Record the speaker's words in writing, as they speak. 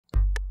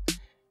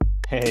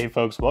Hey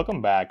folks,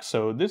 welcome back.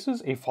 So this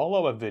is a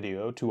follow-up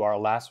video to our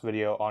last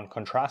video on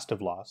contrastive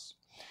loss.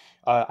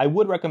 I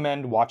would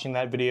recommend watching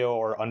that video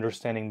or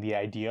understanding the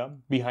idea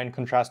behind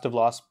contrastive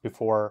loss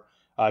before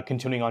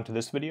continuing on to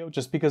this video,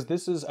 just because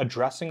this is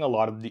addressing a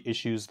lot of the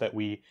issues that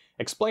we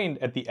explained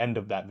at the end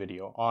of that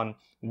video on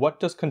what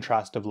does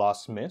contrastive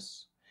loss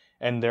miss,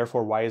 and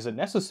therefore why is it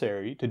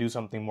necessary to do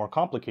something more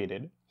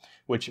complicated,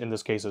 which in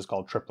this case is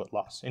called triplet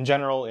loss. In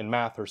general, in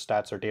math or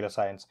stats or data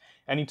science,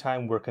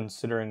 anytime we're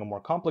considering a more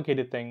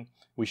complicated thing,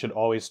 we should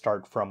always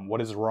start from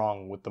what is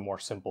wrong with the more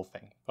simple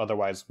thing.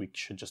 Otherwise, we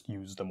should just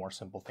use the more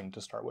simple thing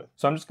to start with.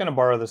 So I'm just going to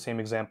borrow the same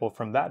example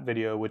from that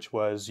video, which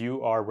was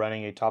you are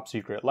running a top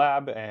secret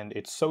lab, and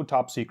it's so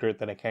top secret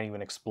that I can't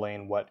even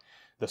explain what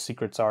the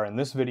secrets are in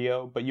this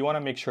video, but you want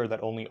to make sure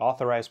that only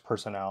authorized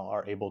personnel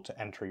are able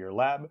to enter your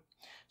lab.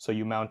 So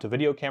you mount a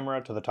video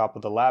camera to the top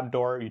of the lab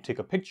door, you take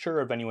a picture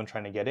of anyone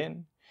trying to get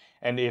in,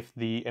 and if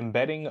the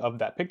embedding of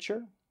that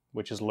picture,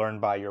 which is learned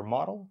by your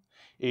model,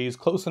 is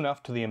close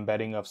enough to the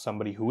embedding of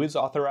somebody who is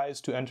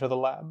authorized to enter the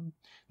lab,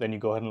 then you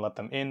go ahead and let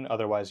them in,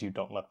 otherwise you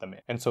don't let them in.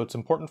 And so it's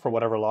important for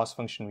whatever loss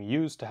function we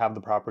use to have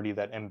the property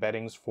that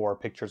embeddings for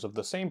pictures of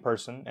the same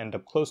person end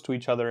up close to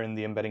each other in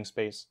the embedding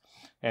space,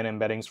 and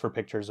embeddings for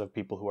pictures of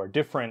people who are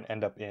different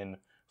end up in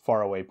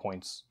faraway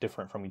points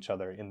different from each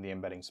other in the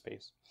embedding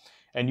space.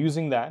 And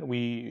using that,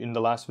 we, in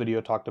the last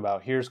video, talked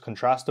about here's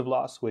contrastive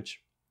loss,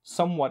 which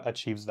somewhat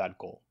achieves that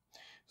goal.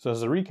 So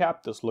as a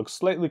recap, this looks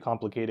slightly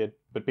complicated,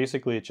 but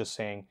basically it's just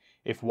saying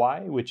if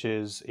y, which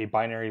is a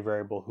binary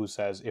variable who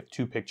says if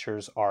two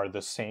pictures are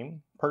the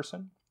same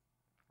person,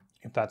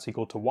 if that's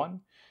equal to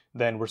 1,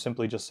 then we're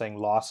simply just saying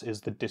loss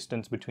is the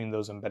distance between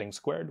those embeddings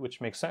squared,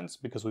 which makes sense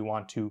because we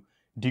want to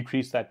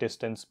decrease that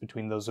distance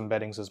between those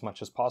embeddings as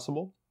much as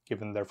possible,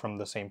 given they're from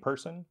the same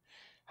person.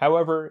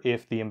 However,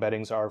 if the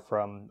embeddings are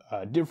from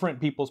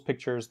different people's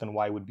pictures, then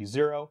y would be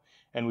 0,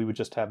 and we would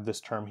just have this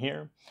term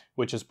here,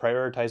 which is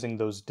prioritizing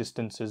those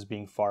distances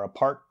being far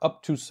apart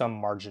up to some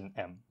margin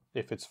m.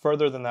 If it's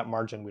further than that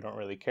margin, we don't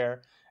really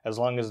care, as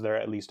long as they're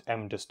at least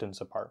m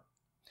distance apart.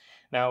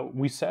 Now,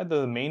 we said that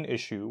the main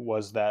issue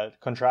was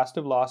that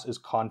contrastive loss is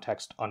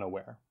context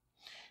unaware.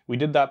 We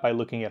did that by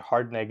looking at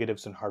hard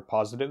negatives and hard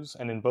positives,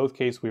 and in both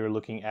cases we were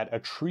looking at a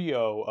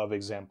trio of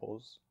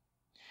examples.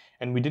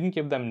 And we didn't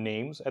give them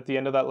names at the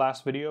end of that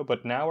last video,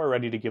 but now we're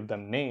ready to give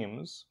them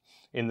names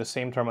in the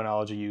same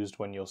terminology used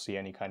when you'll see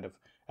any kind of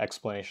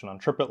explanation on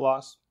triplet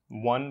loss.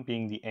 One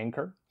being the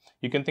anchor.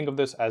 You can think of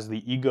this as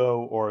the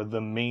ego or the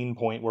main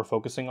point we're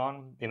focusing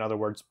on. In other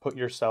words, put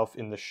yourself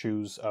in the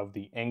shoes of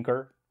the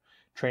anchor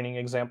training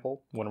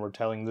example when we're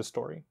telling this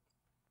story.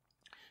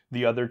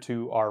 The other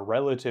two are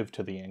relative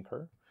to the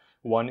anchor.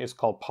 One is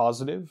called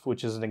positive,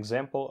 which is an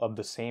example of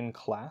the same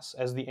class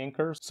as the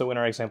anchor. So in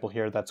our example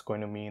here, that's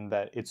going to mean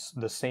that it's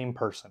the same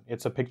person.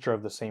 It's a picture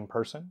of the same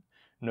person.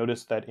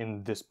 Notice that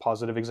in this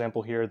positive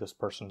example here, this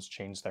person's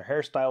changed their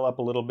hairstyle up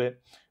a little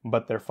bit,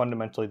 but they're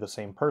fundamentally the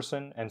same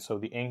person, and so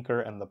the anchor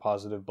and the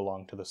positive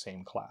belong to the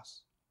same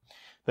class.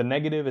 The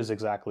negative is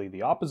exactly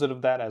the opposite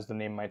of that, as the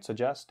name might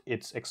suggest.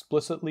 It's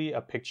explicitly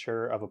a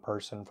picture of a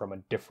person from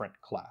a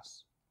different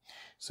class.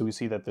 So we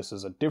see that this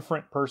is a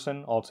different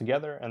person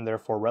altogether, and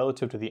therefore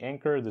relative to the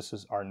anchor, this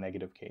is our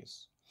negative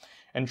case.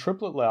 And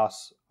triplet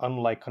loss,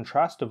 unlike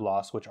contrastive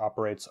loss, which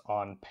operates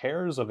on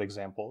pairs of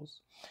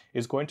examples,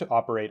 is going to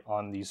operate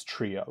on these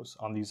trios,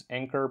 on these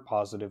anchor,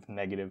 positive,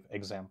 negative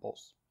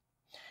examples.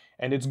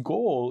 And its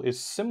goal is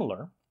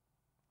similar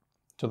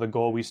to the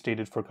goal we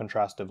stated for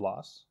contrastive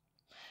loss,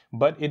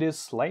 but it is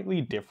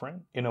slightly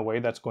different in a way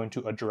that's going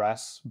to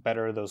address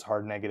better those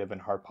hard negative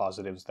and hard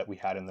positives that we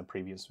had in the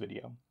previous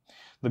video.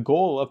 The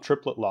goal of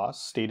triplet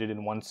loss, stated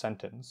in one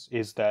sentence,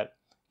 is that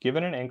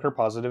given an anchor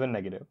positive and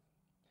negative,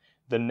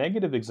 the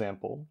negative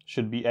example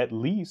should be at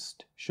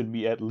least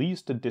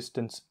a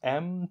distance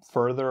m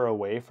further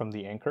away from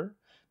the anchor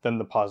than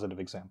the positive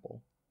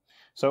example.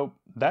 So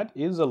that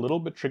is a little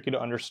bit tricky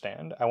to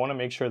understand. I want to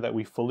make sure that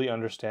we fully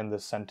understand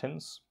this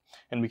sentence,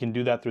 and we can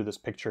do that through this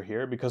picture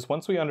here, because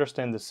once we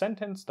understand this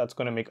sentence, that's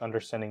going to make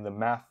understanding the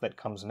math that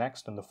comes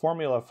next and the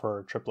formula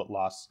for triplet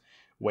loss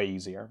way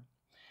easier.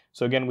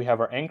 So again, we have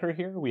our anchor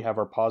here, we have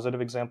our positive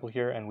example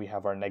here, and we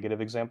have our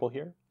negative example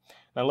here.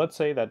 Now let's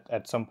say that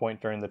at some point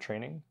during the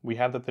training, we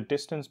have that the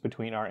distance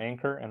between our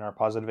anchor and our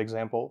positive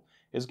example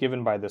is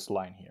given by this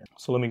line here.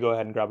 So let me go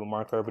ahead and grab a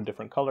marker of a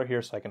different color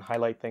here so I can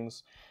highlight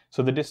things.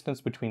 So the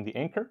distance between the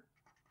anchor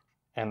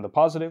and the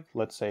positive,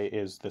 let's say,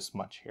 is this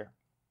much here.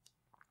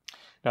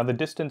 Now the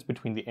distance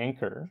between the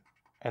anchor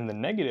and the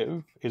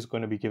negative is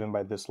going to be given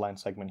by this line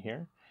segment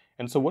here.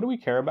 And so what do we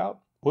care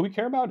about? What we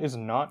care about is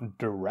not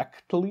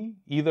directly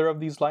either of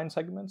these line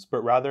segments,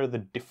 but rather the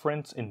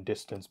difference in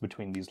distance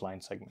between these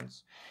line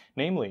segments.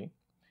 Namely,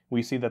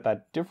 we see that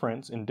that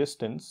difference in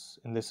distance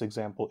in this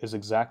example is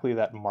exactly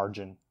that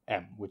margin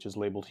m, which is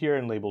labeled here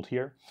and labeled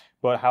here.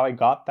 But how I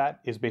got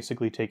that is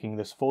basically taking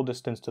this full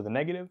distance to the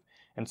negative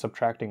and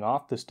subtracting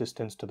off this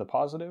distance to the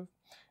positive.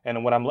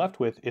 And what I'm left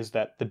with is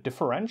that the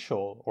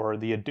differential or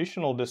the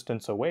additional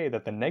distance away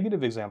that the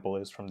negative example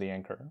is from the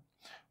anchor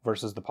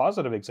versus the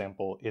positive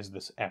example is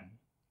this m.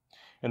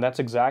 And that's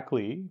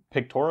exactly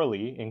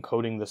pictorially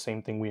encoding the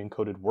same thing we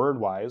encoded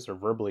word-wise or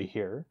verbally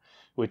here,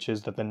 which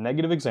is that the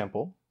negative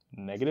example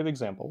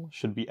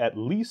should be at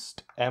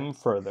least m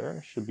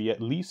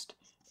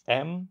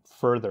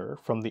further,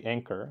 from the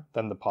anchor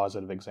than the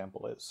positive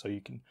example is. So you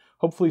can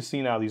hopefully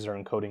see now these are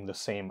encoding the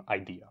same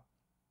idea.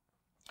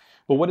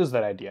 But what is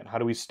that idea and how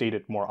do we state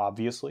it more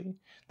obviously?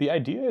 The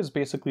idea is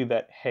basically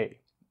that,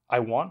 hey, I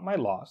want my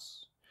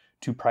loss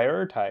to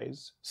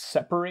prioritize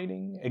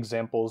separating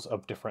examples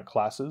of different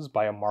classes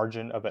by a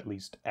margin of at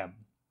least m.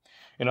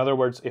 In other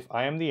words, if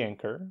I am the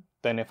anchor,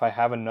 then if I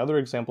have another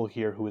example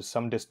here who is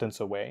some distance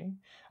away,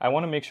 I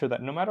want to make sure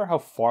that no matter how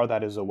far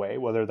that is away,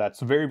 whether that's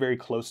very, very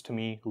close to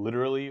me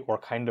literally or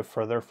kind of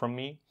further from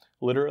me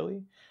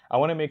literally, I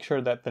want to make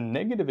sure that the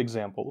negative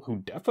example, who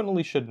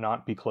definitely should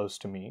not be close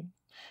to me,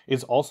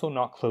 is also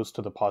not close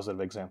to the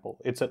positive example.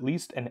 It's at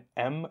least an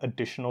m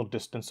additional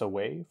distance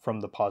away from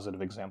the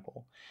positive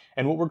example.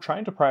 And what we're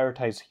trying to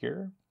prioritize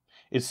here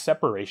is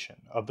separation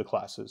of the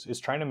classes, is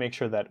trying to make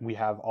sure that we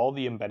have all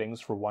the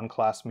embeddings for one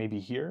class maybe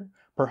here.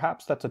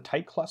 Perhaps that's a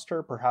tight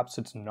cluster, perhaps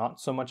it's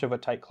not so much of a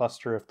tight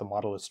cluster if the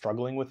model is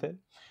struggling with it,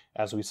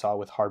 as we saw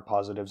with hard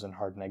positives and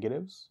hard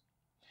negatives.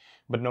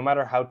 But no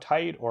matter how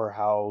tight or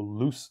how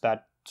loose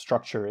that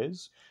structure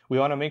is, we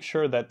want to make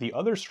sure that the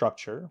other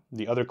structure,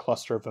 the other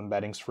cluster of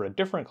embeddings for a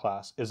different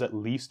class, is at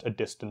least a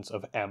distance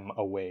of m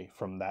away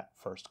from that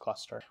first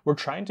cluster. We're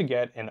trying to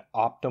get an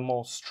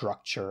optimal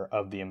structure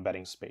of the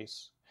embedding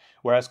space.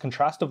 Whereas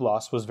contrastive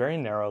loss was very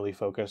narrowly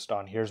focused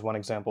on here's one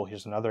example,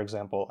 here's another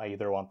example, I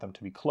either want them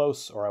to be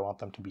close or I want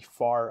them to be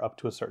far up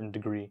to a certain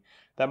degree.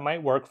 That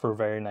might work for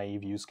very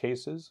naive use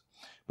cases,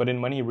 but in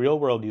many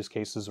real-world use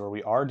cases where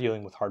we are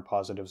dealing with hard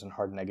positives and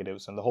hard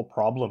negatives and the whole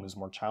problem is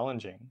more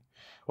challenging,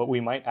 what we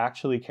might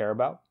actually care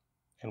about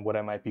and what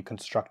I might be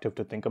constructive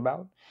to think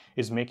about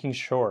is making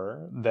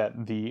sure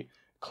that the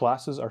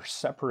classes are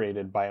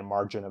separated by a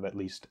margin of at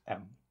least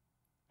m.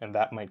 And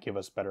that might give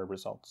us better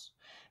results.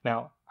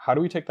 Now, how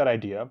do we take that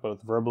idea,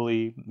 both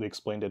verbally, we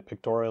explained it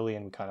pictorially,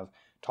 and we kind of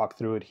talk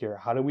through it here.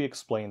 How do we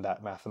explain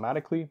that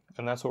mathematically?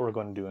 And that's what we're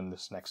going to do in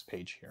this next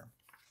page here.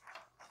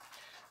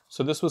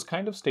 So this was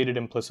kind of stated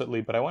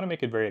implicitly, but I want to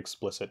make it very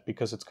explicit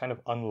because it's kind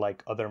of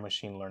unlike other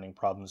machine learning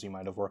problems you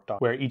might have worked on,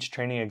 where each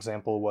training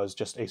example was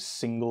just a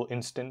single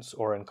instance,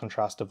 or in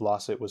contrastive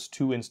loss, it was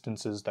two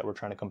instances that we're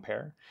trying to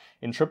compare.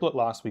 In triplet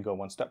loss, we go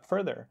one step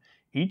further.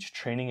 Each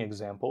training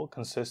example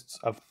consists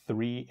of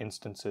 3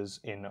 instances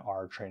in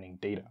our training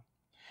data.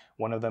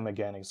 One of them,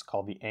 again, is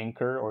called the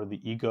anchor or the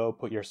ego.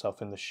 Put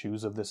yourself in the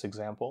shoes of this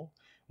example.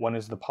 One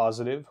is the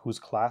positive, whose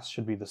class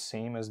should be the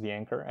same as the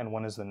anchor, and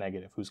one is the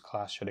negative, whose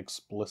class should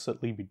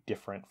explicitly be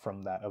different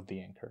from that of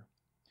the anchor.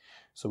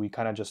 So we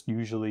kind of just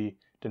usually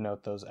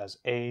denote those as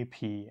A,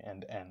 P,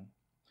 and N.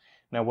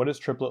 Now, what does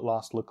triplet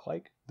loss look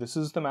like? This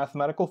is the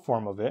mathematical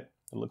form of it.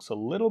 It looks a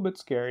little bit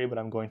scary, but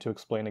I'm going to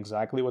explain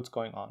exactly what's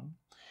going on.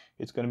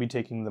 It's going to be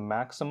taking the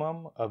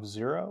maximum of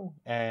 0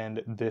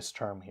 and this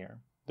term here.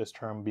 This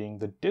term being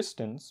the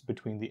distance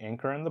between the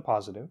anchor and the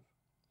positive,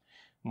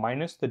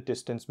 minus the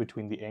distance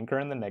between the anchor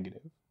and the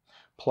negative,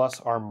 plus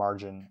our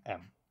margin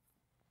m.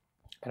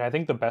 And I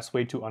think the best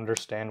way to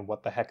understand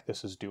what the heck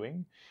this is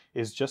doing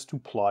is just to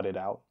plot it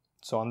out.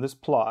 So on this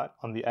plot,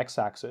 on the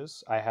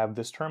x-axis, I have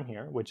this term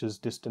here, which is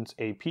distance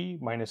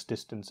AP minus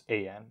distance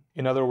AN.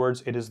 In other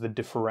words, it is the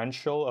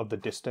differential of the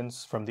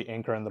distance from the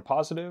anchor and the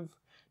positive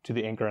to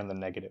the anchor and the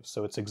negative.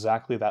 So it's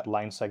exactly that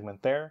line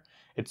segment there.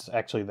 It's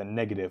actually the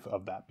negative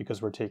of that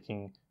because we're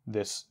taking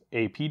this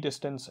AP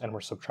distance and we're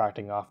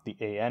subtracting off the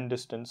AN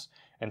distance.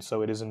 And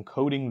so it is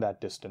encoding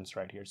that distance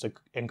right here. So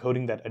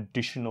encoding that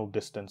additional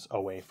distance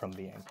away from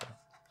the anchor.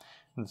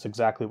 And that's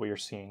exactly what you're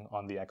seeing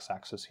on the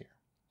x-axis here.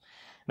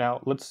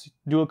 Now let's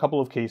do a couple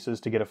of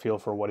cases to get a feel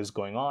for what is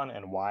going on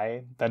and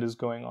why that is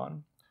going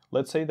on.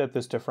 Let's say that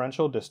this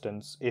differential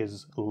distance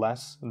is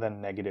less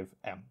than negative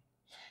m.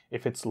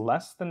 If it's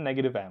less than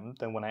negative m,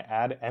 then when I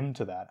add m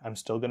to that, I'm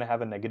still going to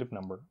have a negative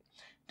number.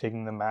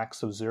 Taking the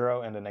max of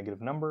 0 and a negative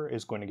number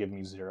is going to give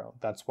me 0.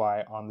 That's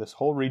why on this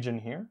whole region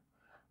here,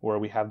 where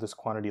we have this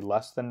quantity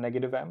less than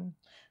negative m,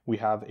 we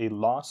have a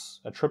loss,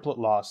 a triplet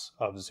loss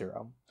of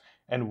 0.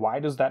 And why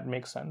does that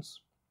make sense?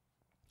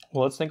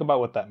 Well, let's think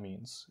about what that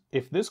means.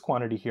 If this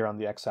quantity here on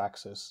the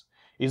x-axis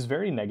is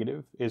very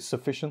negative, is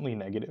sufficiently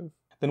negative,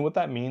 then what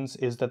that means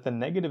is that the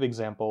negative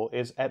example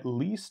is at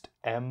least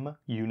m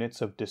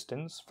units of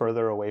distance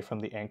further away from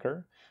the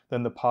anchor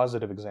than the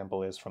positive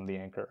example is from the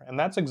anchor. And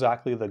that's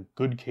exactly the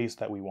good case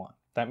that we want.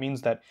 That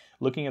means that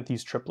looking at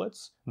these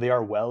triplets, they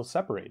are well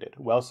separated.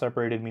 Well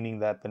separated meaning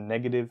that the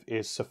negative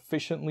is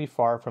sufficiently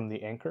far from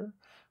the anchor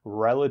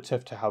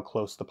relative to how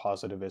close the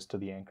positive is to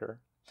the anchor.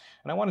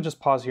 And I want to just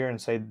pause here and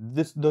say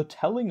the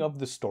telling of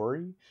the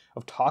story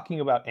of talking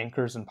about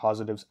anchors and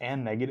positives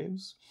and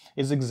negatives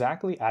is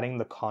exactly adding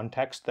the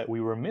context that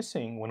we were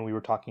missing when we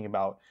were talking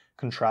about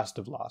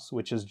contrastive loss,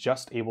 which is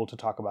just able to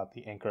talk about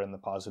the anchor and the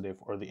positive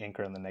or the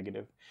anchor and the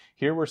negative.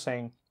 Here we're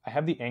saying, I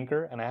have the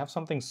anchor and I have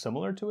something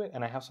similar to it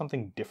and I have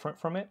something different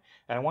from it,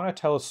 and I want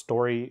to tell a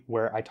story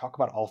where I talk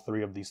about all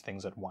three of these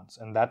things at once,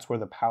 and that's where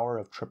the power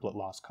of triplet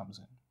loss comes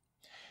in.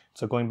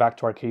 So going back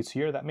to our case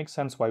here, that makes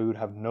sense why we would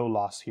have no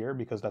loss here,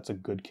 because that's a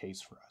good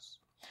case for us.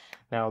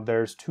 Now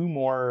there's two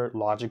more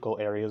logical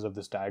areas of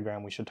this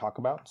diagram we should talk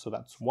about. So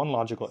that's one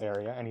logical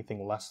area,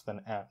 anything less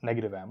than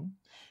negative m.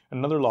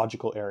 Another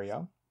logical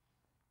area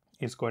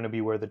is going to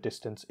be where the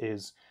distance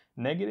is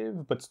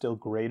negative but still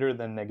greater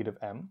than negative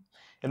m.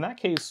 In that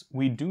case,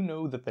 we do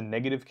know that the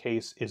negative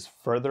case is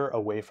further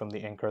away from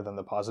the anchor than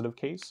the positive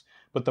case,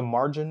 but the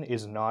margin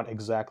is not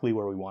exactly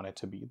where we want it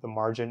to be. The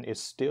margin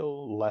is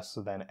still less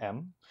than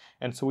m,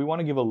 and so we want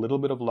to give a little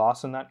bit of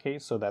loss in that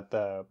case so that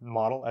the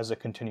model, as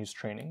it continues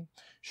training,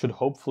 should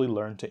hopefully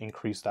learn to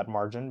increase that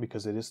margin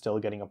because it is still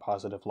getting a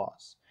positive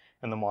loss.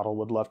 And the model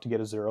would love to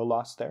get a zero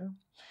loss there.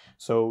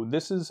 So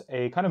this is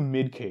a kind of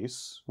mid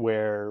case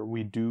where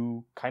we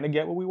do kind of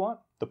get what we want.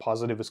 The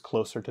positive is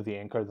closer to the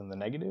anchor than the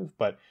negative,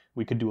 but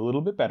we could do a little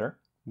bit better.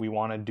 We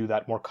want to do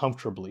that more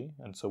comfortably,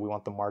 and so we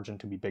want the margin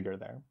to be bigger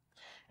there.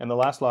 And the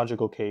last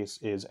logical case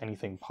is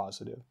anything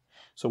positive.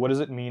 So what does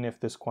it mean if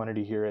this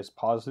quantity here is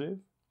positive?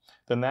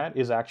 Then that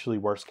is actually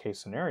worst case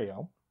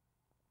scenario,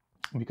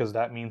 because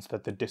that means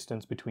that the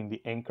distance between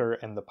the anchor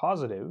and the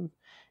positive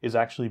is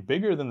actually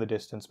bigger than the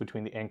distance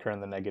between the anchor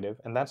and the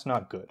negative, and that's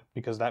not good,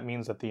 because that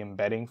means that the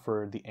embedding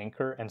for the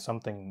anchor and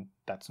something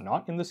that's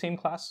not in the same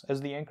class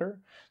as the anchor,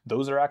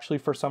 those are actually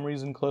for some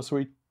reason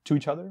closer to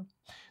each other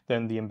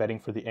than the embedding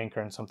for the anchor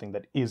and something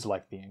that is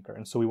like the anchor.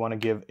 And so we want to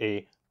give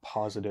a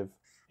positive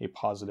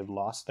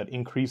loss that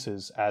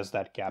increases as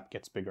that gap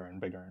gets bigger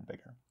and bigger and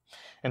bigger.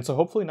 And so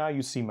hopefully now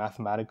you see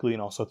mathematically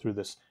and also through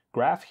this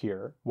graph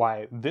here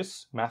why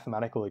this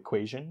mathematical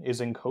equation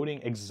is encoding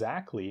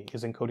exactly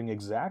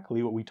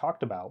what we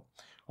talked about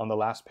on the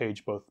last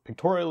page, both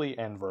pictorially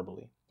and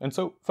verbally. And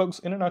so folks,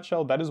 in a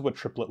nutshell, that is what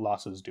triplet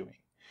loss is doing.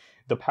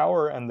 The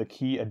power and the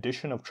key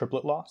addition of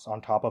triplet loss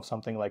on top of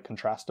something like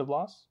contrastive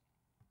loss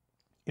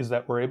is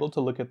that we're able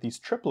to look at these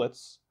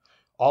triplets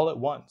all at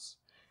once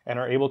and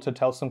are able to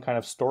tell some kind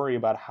of story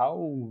about how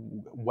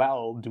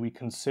well do we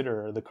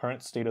consider the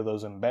current state of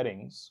those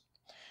embeddings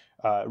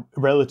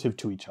relative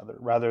to each other,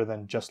 rather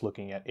than just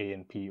looking at A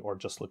and P or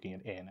just looking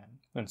at A and N.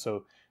 And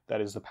so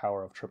that is the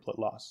power of triplet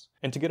loss.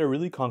 And to get a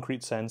really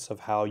concrete sense of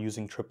how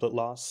using triplet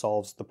loss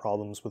solves the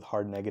problems with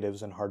hard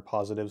negatives and hard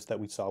positives that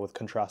we saw with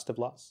contrastive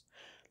loss,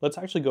 let's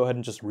actually go ahead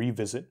and just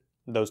revisit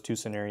those two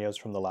scenarios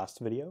from the last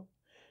video.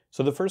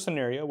 So the first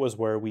scenario was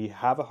where we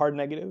have a hard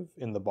negative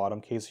in the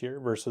bottom case here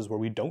versus where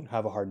we don't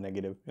have a hard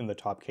negative in the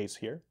top case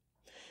here.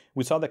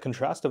 We saw that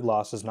contrastive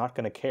loss is not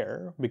going to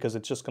care because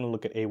it's just going to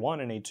look at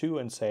A1 and A2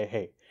 and say,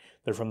 hey,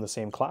 they're from the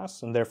same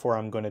class, and therefore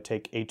I'm going to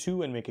take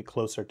A2 and make it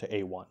closer to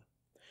A1.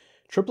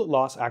 Triplet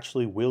loss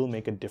actually will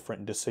make a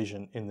different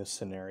decision in this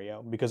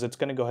scenario because it's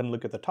going to go ahead and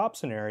look at the top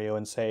scenario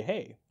and say,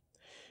 hey,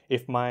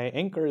 if my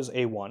anchor is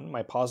A1,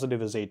 my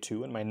positive is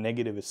A2, and my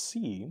negative is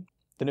C,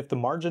 then if the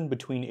margin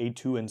between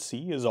A2 and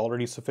C is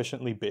already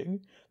sufficiently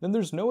big, then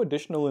there's no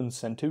additional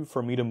incentive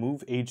for me to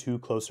move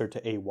A2 closer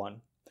to A1.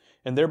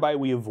 And thereby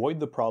we avoid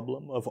the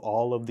problem of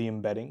all of the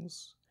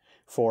embeddings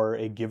for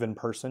a given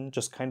person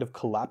just kind of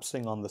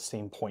collapsing on the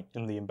same point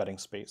in the embedding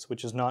space,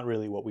 which is not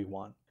really what we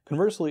want.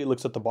 Conversely, it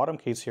looks at the bottom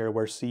case here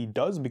where C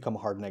does become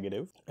hard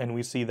negative, and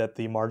we see that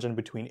the margin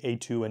between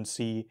A2 and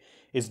C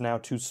is now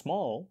too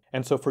small.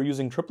 And so for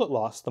using triplet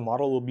loss, the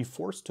model will be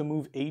forced to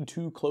move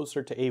A2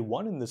 closer to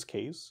A1 in this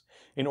case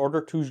in order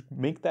to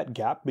make that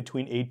gap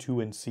between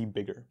A2 and C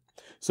bigger.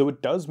 So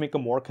it does make a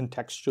more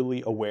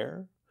contextually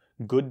aware,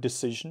 good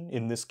decision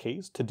in this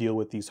case to deal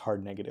with these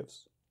hard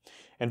negatives.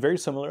 And very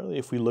similarly,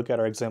 if we look at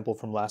our example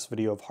from last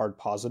video of hard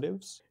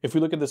positives, if we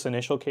look at this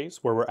initial case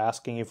where we're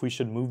asking if we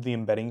should move the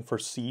embedding for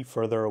C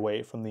further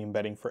away from the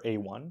embedding for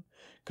A1,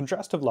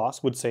 contrastive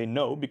loss would say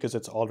no because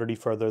it's already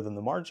further than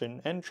the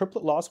margin, and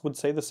triplet loss would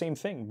say the same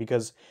thing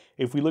because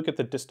if we look at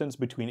the distance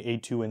between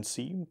A2 and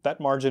C, that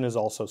margin is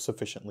also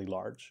sufficiently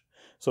large.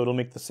 So it'll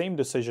make the same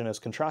decision as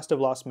contrastive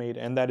loss made,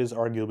 and that is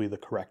arguably the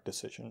correct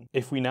decision.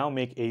 If we now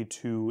make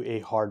A2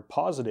 a hard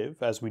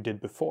positive, as we did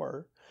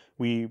before,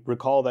 we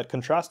recall that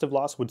contrastive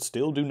loss would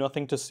still do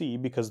nothing to C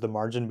because the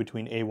margin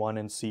between A1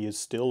 and C is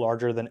still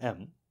larger than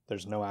M.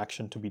 There's no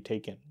action to be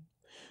taken.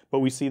 But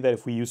we see that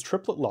if we use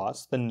triplet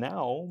loss, then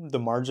now the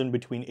margin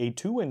between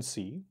A2 and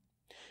C,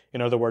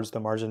 in other words, the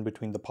margin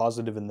between the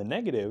positive and the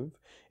negative,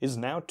 is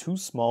now too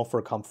small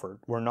for comfort.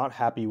 We're not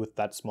happy with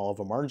that small of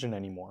a margin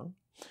anymore.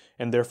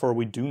 And therefore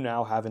we do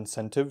now have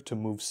incentive to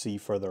move C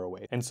further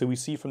away. And so we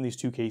see from these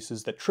two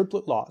cases that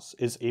triplet loss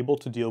is able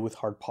to deal with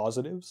hard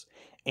positives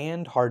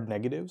and hard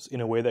negatives in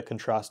a way that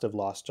contrastive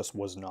loss just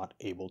was not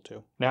able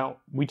to. Now,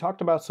 we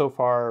talked about so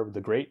far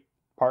the great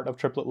part of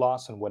triplet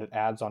loss and what it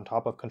adds on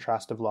top of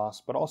contrastive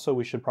loss, but also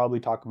we should probably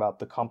talk about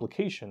the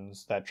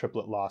complications that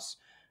triplet loss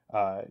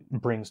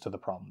brings to the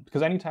problem.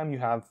 Because anytime you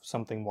have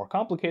something more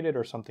complicated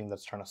or something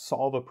that's trying to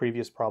solve a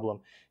previous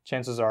problem,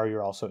 chances are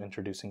you're also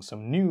introducing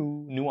some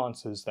new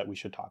nuances that we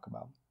should talk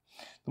about.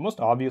 The most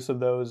obvious of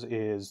those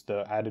is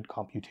the added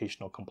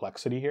computational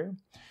complexity here.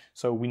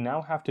 So we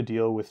now have to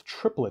deal with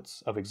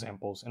triplets of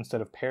examples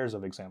instead of pairs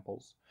of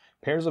examples.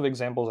 Pairs of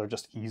examples are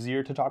just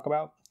easier to talk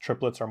about.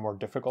 Triplets are more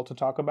difficult to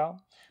talk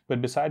about.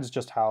 But besides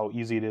just how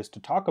easy it is to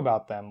talk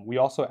about them, we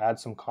also add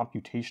some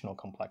computational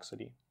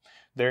complexity.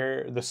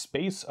 The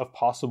space of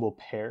possible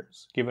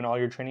pairs, given all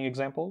your training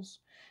examples,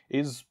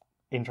 is,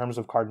 in terms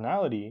of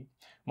cardinality,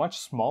 much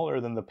smaller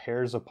than the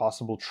pairs of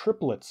possible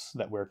triplets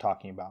that we're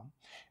talking about.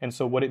 And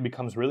so what it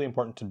becomes really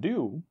important to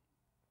do,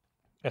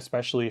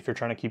 especially if you're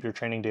trying to keep your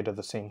training data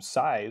the same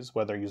size,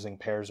 whether using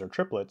pairs or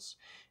triplets,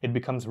 it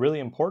becomes really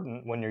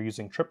important when you're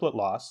using triplet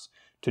loss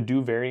to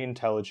do very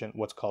intelligent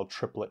what's called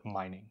triplet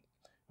mining,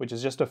 which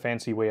is just a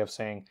fancy way of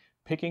saying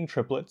picking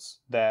triplets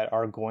that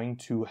are going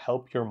to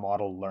help your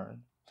model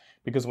learn.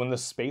 Because when the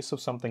space of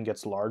something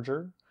gets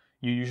larger,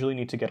 you usually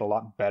need to get a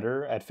lot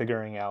better at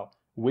figuring out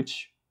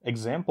which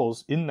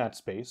examples in that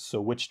space, so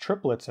which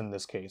triplets in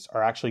this case,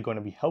 are actually going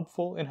to be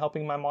helpful in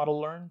helping my model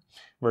learn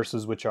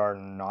versus which are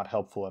not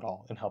helpful at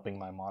all in helping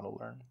my model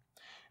learn.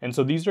 And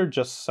so these are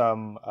just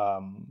some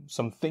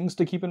things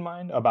to keep in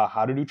mind about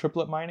how to do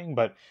triplet mining,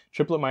 but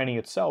triplet mining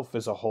itself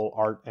is a whole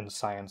art and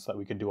science that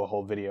we could do a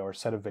whole video or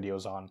set of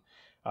videos on.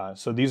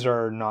 So these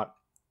are not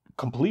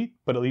complete,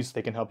 but at least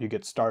they can help you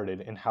get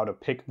started in how to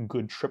pick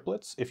good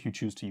triplets if you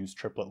choose to use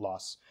triplet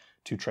loss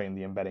to train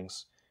the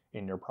embeddings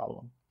in your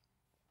problem.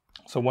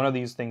 So one of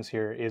these things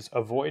here is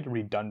avoid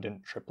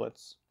redundant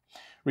triplets.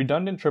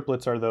 Redundant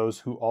triplets are those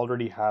who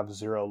already have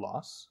zero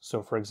loss.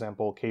 So for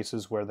example,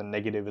 cases where the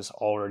negative is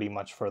already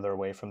much further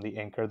away from the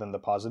anchor than the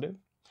positive.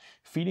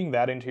 Feeding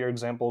that into your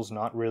example is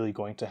not really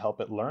going to help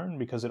it learn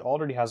because it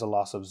already has a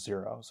loss of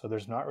 0. So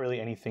there's not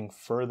really anything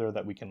further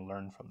that we can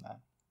learn from that.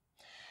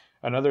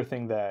 Another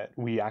thing that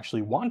we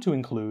actually want to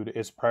include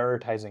is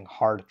prioritizing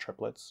hard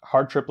triplets.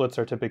 Hard triplets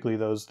are typically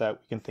those that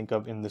we can think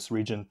of in this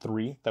region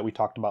 3 that we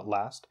talked about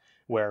last,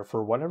 where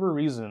for whatever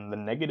reason the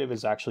negative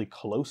is actually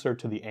closer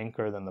to the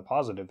anchor than the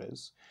positive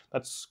is.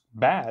 That's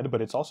bad,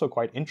 but it's also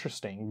quite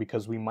interesting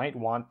because we might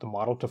want the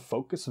model to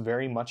focus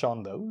very much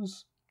on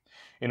those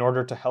in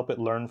order to help it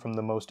learn from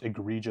the most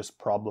egregious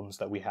problems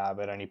that we have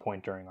at any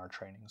point during our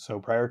training. So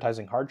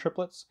prioritizing hard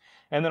triplets,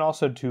 and then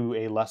also to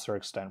a lesser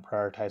extent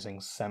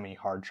prioritizing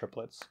semi-hard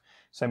triplets.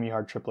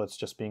 Semi-hard triplets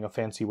just being a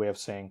fancy way of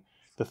saying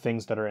the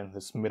things that are in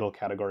this middle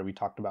category we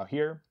talked about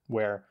here,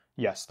 where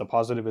yes, the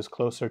positive is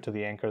closer to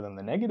the anchor than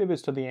the negative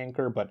is to the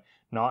anchor, but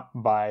not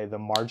by the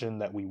margin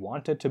that we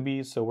want it to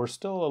be, so we're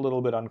still a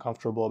little bit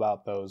uncomfortable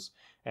about those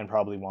and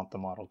probably want the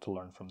model to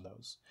learn from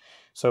those.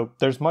 So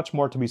there's much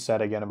more to be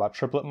said again about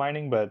triplet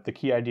mining, but the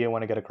key idea I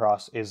want to get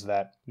across is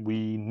that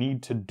we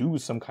need to do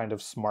some kind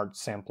of smart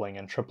sampling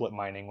and triplet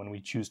mining when we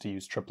choose to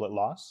use triplet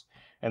loss,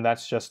 and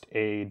that's just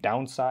a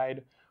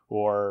downside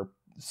or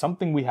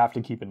something we have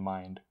to keep in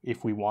mind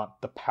if we want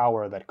the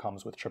power that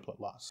comes with triplet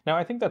loss. Now,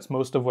 I think that's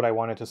most of what I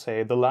wanted to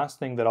say. The last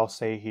thing that I'll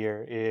say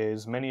here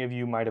is many of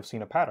you might have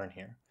seen a pattern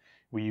here.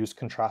 We use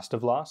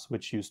contrastive loss,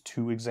 which used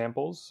 2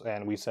 examples,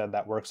 and we said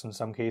that works in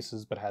some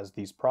cases but has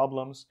these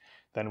problems.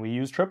 Then we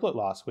use triplet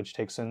loss, which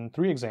takes in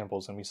 3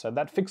 examples, and we said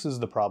that fixes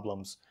the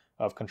problems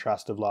of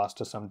contrastive loss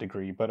to some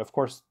degree, but of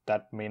course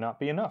that may not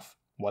be enough.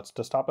 What's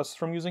to stop us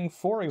from using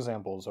 4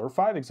 examples or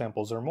 5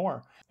 examples or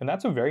more? And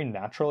that's a very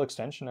natural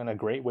extension and a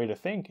great way to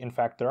think. In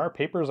fact, there are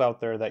papers out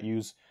there that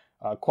use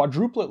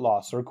quadruplet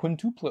loss or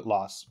quintuplet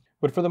loss.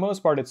 But for the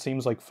most part, it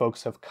seems like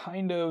folks have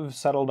kind of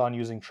settled on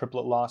using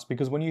triplet loss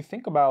because when you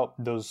think about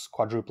those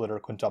quadruplet or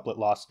quintuplet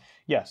loss,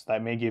 yes,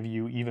 that may give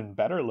you even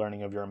better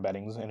learning of your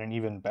embeddings and an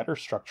even better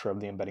structure of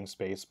the embedding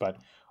space, but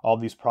all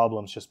these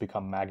problems just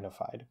become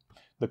magnified.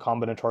 The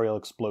combinatorial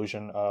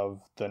explosion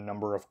of the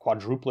number of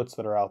quadruplets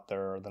that are out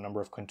there or the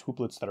number of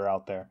quintuplets that are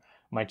out there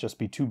might just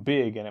be too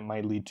big, and it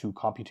might lead to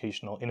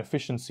computational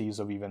inefficiencies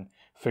of even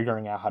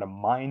figuring out how to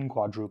mine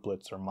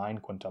quadruplets or mine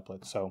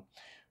quintuplets. So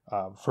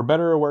for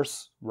better or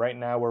worse, right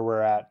now where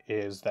we're at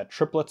is that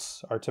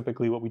triplets are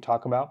typically what we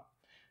talk about.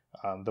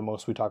 The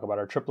most we talk about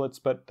are triplets,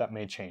 but that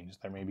may change.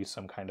 There may be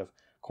some kind of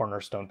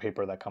cornerstone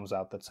paper that comes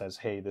out that says,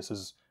 hey, this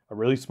is a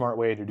really smart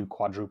way to do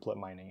quadruplet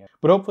mining.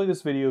 But hopefully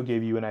this video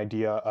gave you an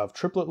idea of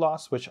triplet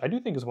loss, which I do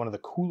think is one of the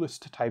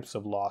coolest types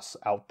of loss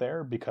out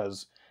there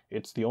because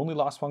it's the only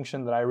loss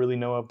function that I really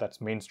know of that's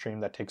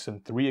mainstream that takes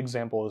in 3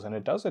 examples, and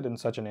it does it in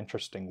such an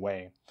interesting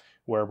way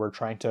where we're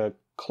trying to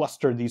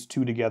cluster these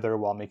 2 together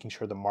while making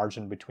sure the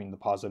margin between the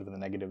positive and the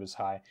negative is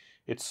high.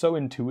 It's so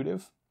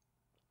intuitive,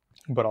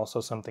 but also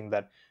something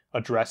that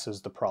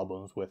addresses the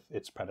problems with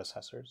its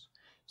predecessors.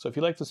 So if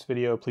you like this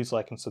video, please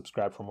like and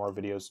subscribe for more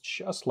videos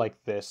just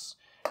like this.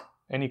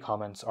 Any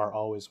comments are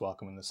always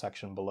welcome in the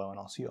section below, and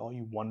I'll see all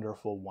you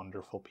wonderful,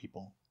 wonderful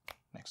people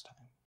next time.